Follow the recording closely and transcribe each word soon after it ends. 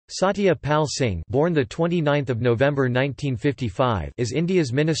Satya Pal Singh, born the 29th of November 1955, is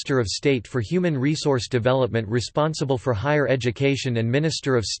India's Minister of State for Human Resource Development responsible for higher education and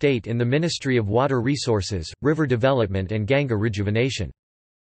Minister of State in the Ministry of Water Resources, River Development and Ganga Rejuvenation.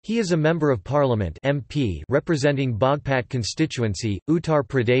 He is a Member of Parliament (MP) representing Bagpat constituency, Uttar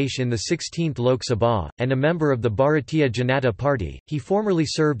Pradesh in the 16th Lok Sabha, and a member of the Bharatiya Janata Party. He formerly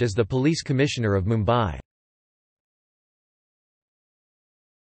served as the Police Commissioner of Mumbai.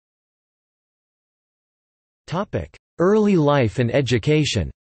 Early life and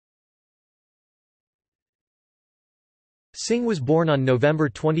education. Singh was born on November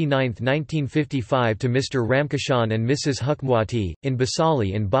 29, 1955 to Mr. Ramkishan and Mrs. Hukmwati, in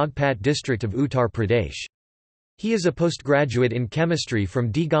Basali in Bagpat district of Uttar Pradesh. He is a postgraduate in chemistry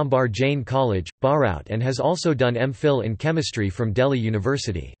from Digambar Jain College, Bharat and has also done MPhil in chemistry from Delhi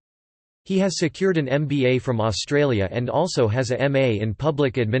University. He has secured an MBA from Australia and also has a MA in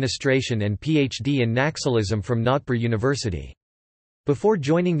Public Administration and PhD in Naxalism from Nagpur University. Before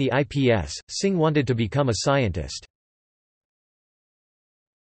joining the IPS, Singh wanted to become a scientist.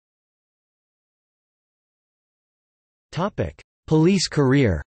 Police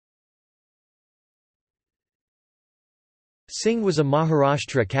career. Singh was a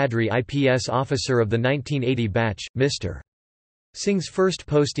Maharashtra Cadre IPS officer of the 1980 batch, Mr. Singh's first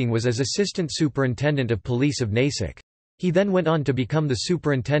posting was as Assistant Superintendent of Police of Nasik. He then went on to become the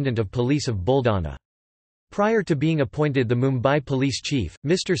Superintendent of Police of Buldana. Prior to being appointed the Mumbai Police Chief,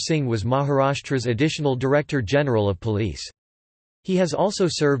 Mr. Singh was Maharashtra's Additional Director General of Police. He has also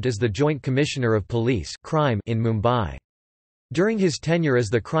served as the Joint Commissioner of Police (Crime) in Mumbai. During his tenure as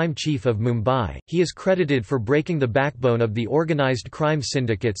the Crime Chief of Mumbai, he is credited for breaking the backbone of the organised crime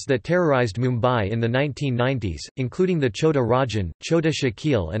syndicates that terrorised Mumbai in the 1990s, including the Chota Rajan, Chota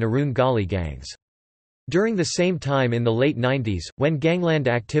Shakil and Arun Gali gangs. During the same time in the late 90s, when gangland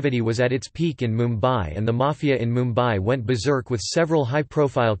activity was at its peak in Mumbai and the mafia in Mumbai went berserk with several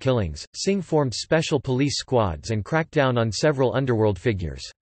high-profile killings, Singh formed special police squads and cracked down on several underworld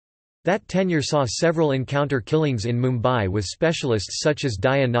figures. That tenure saw several encounter killings in Mumbai with specialists such as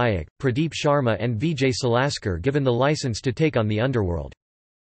Daya Nayak, Pradeep Sharma and Vijay Salaskar given the license to take on the underworld.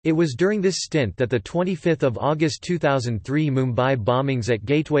 It was during this stint that the 25th of August 2003 Mumbai bombings at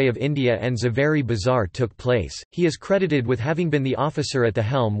Gateway of India and Zaveri Bazaar took place. He is credited with having been the officer at the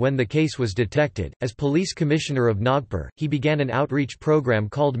helm when the case was detected. As Police Commissioner of Nagpur, he began an outreach program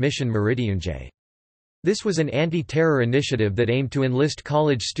called Mission Mrityunjay. This was an anti-terror initiative that aimed to enlist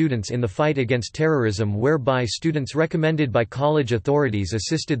college students in the fight against terrorism, whereby students recommended by college authorities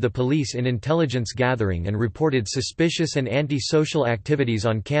assisted the police in intelligence gathering and reported suspicious and anti-social activities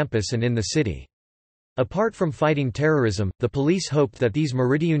on campus and in the city. Apart from fighting terrorism, the police hoped that these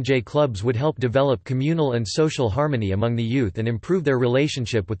Mrityunjay clubs would help develop communal and social harmony among the youth and improve their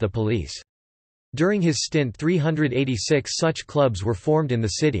relationship with the police. During his stint, 386 such clubs were formed in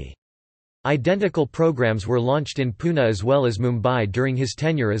the city. Identical programs were launched in Pune as well as Mumbai during his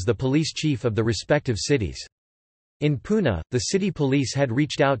tenure as the police chief of the respective cities. In Pune, the city police had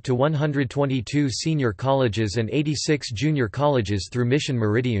reached out to 122 senior colleges and 86 junior colleges through Mission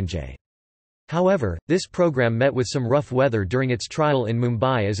Mrityunjay. However, this program met with some rough weather during its trial in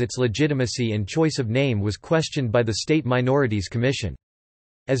Mumbai as its legitimacy and choice of name was questioned by the State Minorities Commission.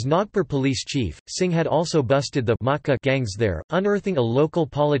 As Nagpur police chief, Singh had also busted the Matka gangs there, unearthing a local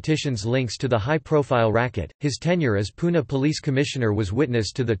politician's links to the high-profile racket. His tenure as Pune police commissioner was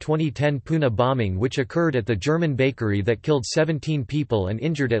witness to the 2010 Pune bombing, which occurred at the German bakery that killed 17 people and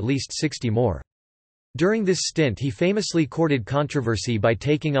injured at least 60 more. During this stint he famously courted controversy by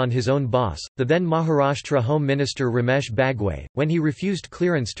taking on his own boss, the then Maharashtra Home Minister Ramesh Bagwe, when he refused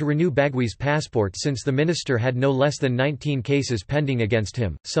clearance to renew Bagwe's passport since the minister had no less than 19 cases pending against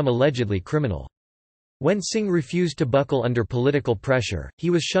him, some allegedly criminal. When Singh refused to buckle under political pressure, he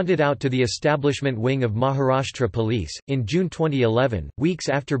was shunted out to the establishment wing of Maharashtra Police. In June 2011, weeks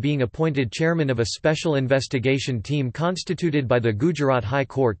after being appointed chairman of a special investigation team constituted by the Gujarat High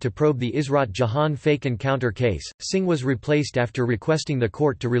Court to probe the Israt Jahan fake encounter case, Singh was replaced after requesting the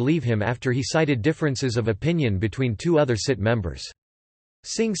court to relieve him after he cited differences of opinion between two other SIT members.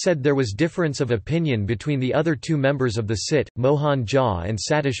 Singh said there was difference of opinion between the other two members of the SIT, Mohan Jha and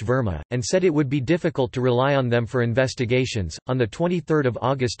Satish Verma, and said it would be difficult to rely on them for investigations. On 23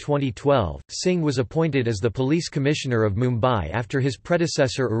 August 2012, Singh was appointed as the Police Commissioner of Mumbai after his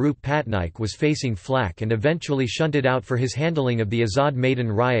predecessor Arup Patnaik was facing flack and eventually shunted out for his handling of the Azad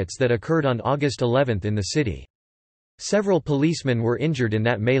Maidan riots that occurred on August 11 in the city. Several policemen were injured in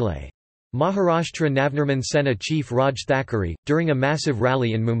that melee. Maharashtra Navnirman Sena chief Raj Thackeray, during a massive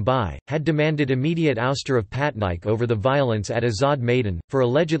rally in Mumbai, had demanded immediate ouster of Patnaik over the violence at Azad Maidan, for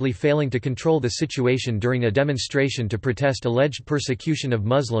allegedly failing to control the situation during a demonstration to protest alleged persecution of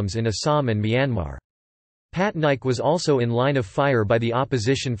Muslims in Assam and Myanmar. Patnaik was also in line of fire by the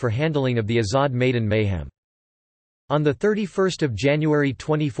opposition for handling of the Azad Maidan mayhem. On 31 January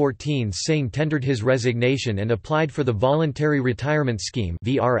 2014 Singh tendered his resignation and applied for the Voluntary Retirement Scheme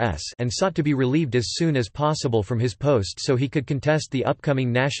and sought to be relieved as soon as possible from his post so he could contest the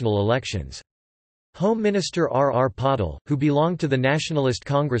upcoming national elections. Home Minister R. Patil, who belonged to the Nationalist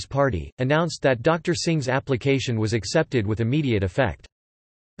Congress Party, announced that Dr. Singh's application was accepted with immediate effect.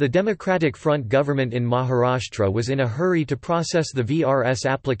 The Democratic Front government in Maharashtra was in a hurry to process the VRS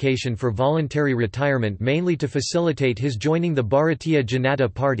application for voluntary retirement, mainly to facilitate his joining the Bharatiya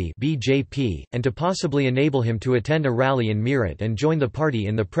Janata Party (BJP) and to possibly enable him to attend a rally in Meerut and join the party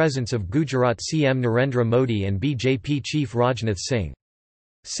in the presence of Gujarat CM Narendra Modi and BJP chief Rajnath Singh.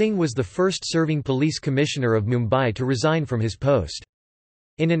 Singh was the first serving police commissioner of Mumbai to resign from his post.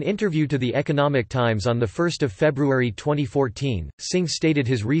 In an interview to the Economic Times on 1 February 2014, Singh stated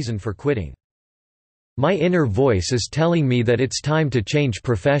his reason for quitting. "My inner voice is telling me that it's time to change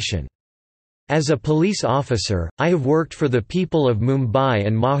profession. As a police officer, I have worked for the people of Mumbai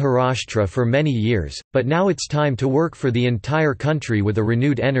and Maharashtra for many years, but now it's time to work for the entire country with a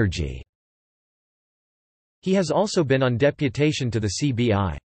renewed energy." He has also been on deputation to the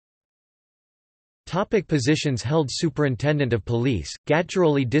CBI. Topic positions held: Superintendent of Police,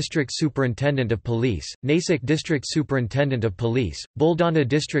 Gadchiroli District Superintendent of Police, Nasik District Superintendent of Police, Buldana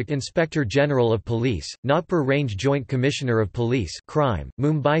District Inspector General of Police, Nagpur Range Joint Commissioner of Police Crime,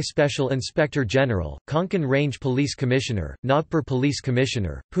 Mumbai Special Inspector General, Konkan Range Police Commissioner, Nagpur Police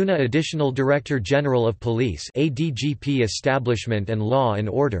Commissioner, Pune Additional Director General of Police ADGP Establishment and Law and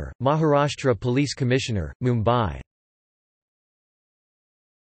Order, Maharashtra Police Commissioner, Mumbai.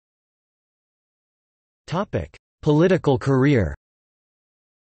 Political career.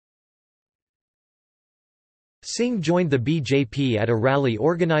 Singh joined the BJP at a rally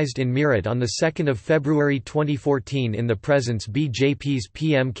organised in Meerut on 2 February 2014 in the presence BJP's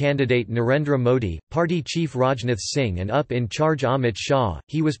PM candidate Narendra Modi, party chief Rajnath Singh and up-in-charge Amit Shah.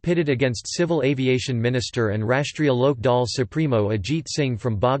 He was pitted against Civil Aviation Minister and Rashtriya Lok Dal Supremo Ajit Singh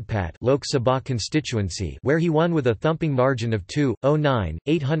from Bagpat Lok Sabha constituency, where he won with a thumping margin of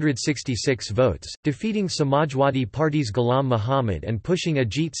 2,09866 votes, defeating Samajwadi Party's Ghulam Muhammad and pushing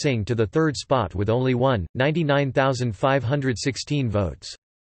Ajit Singh to the third spot with only 1,099,516 votes.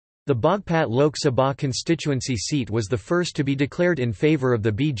 The Bagpat Lok Sabha constituency seat was the first to be declared in favour of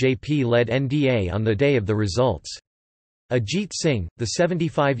the BJP-led NDA on the day of the results. Ajit Singh, the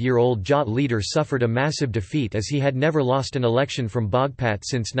 75-year-old Jat leader, suffered a massive defeat as he had never lost an election from Bagpat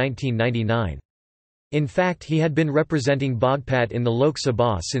since 1999. In fact, he had been representing Bagpat in the Lok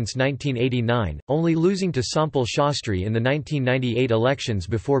Sabha since 1989, only losing to Sampal Shastri in the 1998 elections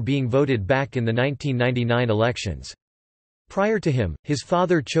before being voted back in the 1999 elections. Prior to him, his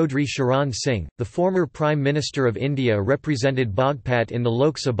father Chaudhry Charan Singh, the former Prime Minister of India, represented Bagpat in the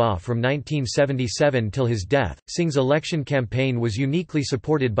Lok Sabha from 1977 till his death. Singh's election campaign was uniquely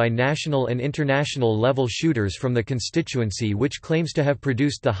supported by national and international level shooters from the constituency, which claims to have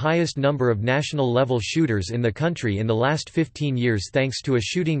produced the highest number of national level shooters in the country in the last 15 years thanks to a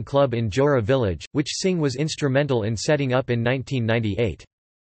shooting club in Johra village, which Singh was instrumental in setting up in 1998.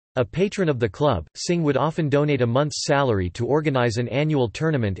 A patron of the club, Singh would often donate a month's salary to organize an annual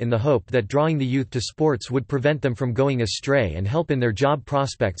tournament in the hope that drawing the youth to sports would prevent them from going astray and help in their job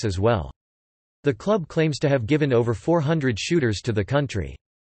prospects as well. The club claims to have given over 400 shooters to the country.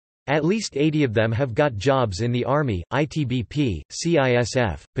 At least 80 of them have got jobs in the Army, ITBP,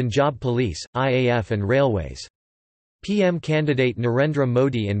 CISF, Punjab Police, IAF and Railways. PM candidate Narendra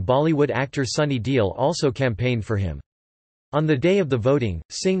Modi and Bollywood actor Sunny Deol also campaigned for him. On the day of the voting,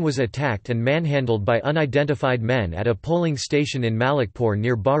 Singh was attacked and manhandled by unidentified men at a polling station in Malikpur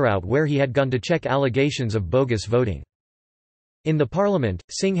near Bharout, where he had gone to check allegations of bogus voting. In the parliament,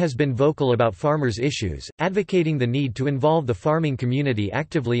 Singh has been vocal about farmers' issues, advocating the need to involve the farming community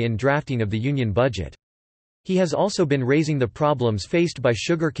actively in drafting of the union budget. He has also been raising the problems faced by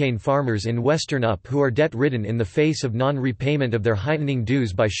sugarcane farmers in Western UP who are debt-ridden in the face of non-repayment of their heightening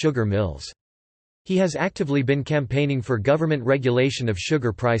dues by sugar mills. He has actively been campaigning for government regulation of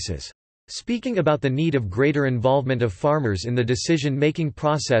sugar prices. Speaking about the need of greater involvement of farmers in the decision-making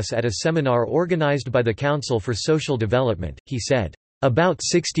process at a seminar organized by the Council for Social Development, he said, "About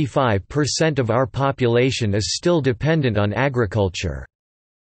 65% of our population is still dependent on agriculture.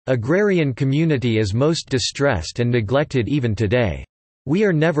 Agrarian community is most distressed and neglected even today. "We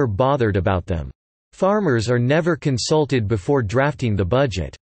are never bothered about them. Farmers are never consulted before drafting the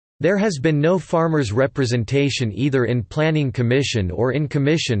budget. There has been no farmers' representation either in Planning Commission or in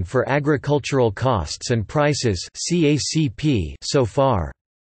Commission for Agricultural Costs and Prices so far.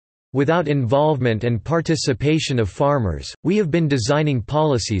 Without involvement and participation of farmers, we have been designing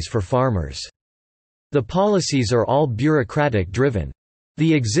policies for farmers. The policies are all bureaucratic-driven.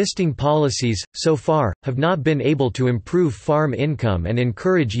 The existing policies, so far, have not been able to improve farm income and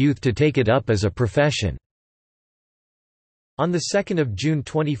encourage youth to take it up as a profession." On 2 June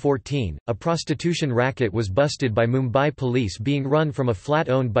 2014, a prostitution racket was busted by Mumbai police being run from a flat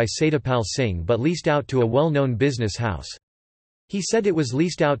owned by Satya Pal Singh but leased out to a well-known business house. He said it was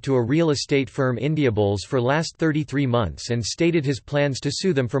leased out to a real estate firm Indiabulls for last 33 months and stated his plans to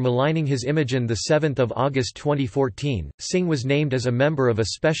sue them for maligning his image. On 7 August 2014, Singh was named as a member of a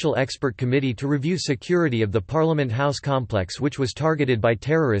special expert committee to review security of the Parliament House complex, which was targeted by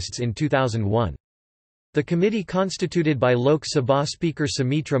terrorists in 2001. The committee, constituted by Lok Sabha Speaker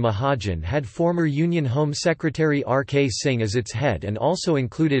Sumitra Mahajan, had former Union Home Secretary R.K. Singh as its head and also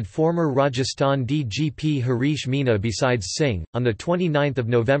included former Rajasthan DGP Harish Meena besides Singh. On 29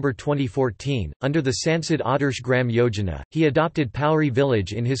 November 2014, under the Sansad Adarsh Gram Yojana, he adopted Pauri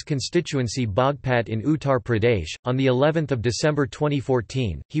village in his constituency Bagpat in Uttar Pradesh. On the 11th of December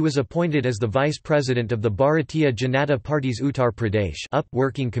 2014, he was appointed as the Vice President of the Bharatiya Janata Party's Uttar Pradesh UP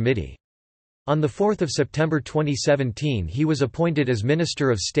Working Committee. On 4 September 2017 he was appointed as Minister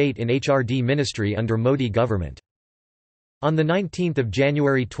of State in HRD Ministry under Modi government. On 19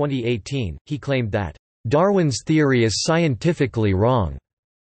 January 2018, he claimed that, "Darwin's theory is scientifically wrong.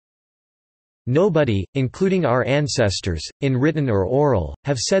 Nobody, including our ancestors, in written or oral,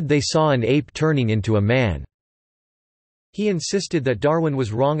 have said they saw an ape turning into a man." He insisted that Darwin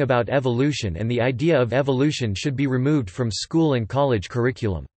was wrong about evolution and the idea of evolution should be removed from school and college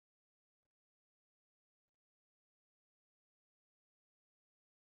curriculum.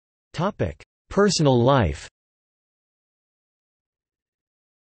 Personal life.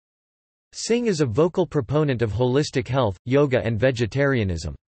 Singh is a vocal proponent of holistic health, yoga and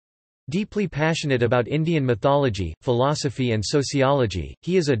vegetarianism. Deeply passionate about Indian mythology, philosophy and sociology,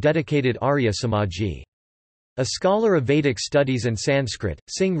 he is a dedicated Arya Samaji. A scholar of Vedic studies and Sanskrit,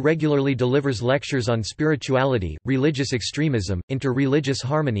 Singh regularly delivers lectures on spirituality, religious extremism, inter-religious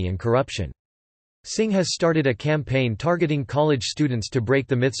harmony and corruption. Singh has started a campaign targeting college students to break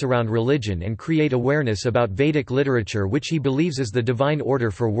the myths around religion and create awareness about Vedic literature, which he believes is the divine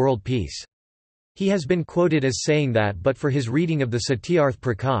order for world peace. He has been quoted as saying that but for his reading of the Satyarth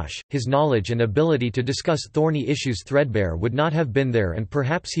Prakash, his knowledge and ability to discuss thorny issues threadbare would not have been there, and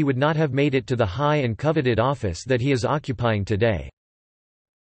perhaps he would not have made it to the high and coveted office that he is occupying today.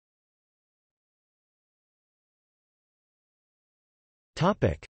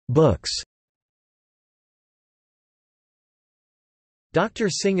 Books. Dr.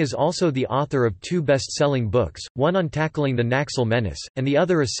 Singh is also the author of two best-selling books, one on tackling the Naxal menace, and the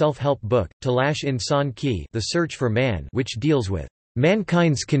other a self-help book, Talash Insan Ki, The Search for Man, which deals with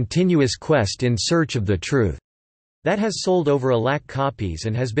mankind's continuous quest in search of the truth, that has sold over 1 lakh copies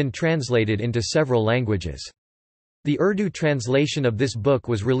and has been translated into several languages. The Urdu translation of this book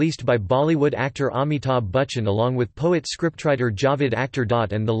was released by Bollywood actor Amitabh Bachchan along with poet-scriptwriter Javed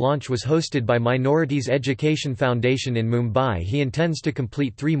Akhtar. And the launch was hosted by Minorities Education Foundation in Mumbai. He intends to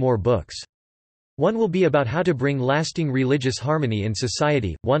complete 3 more books. One will be about how to bring lasting religious harmony in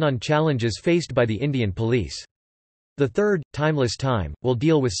society, one on challenges faced by the Indian police. The third, Timeless Time, will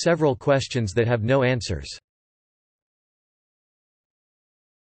deal with several questions that have no answers.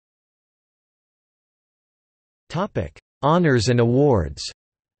 Honours and awards.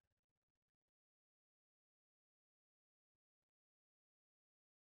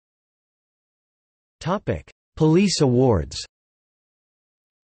 Police awards.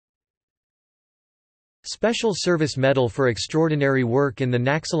 Special Service Medal for extraordinary work in the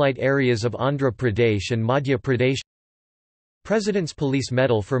Naxalite areas of Andhra Pradesh and Madhya Pradesh. President's Police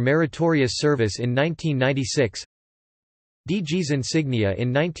Medal for meritorious service in 1996. DG's insignia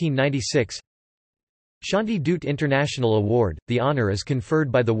in 1996. Shanti Dut International Award, the honour is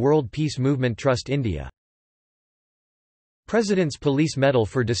conferred by the World Peace Movement Trust India. President's Police Medal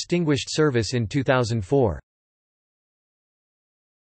for distinguished service in 2004.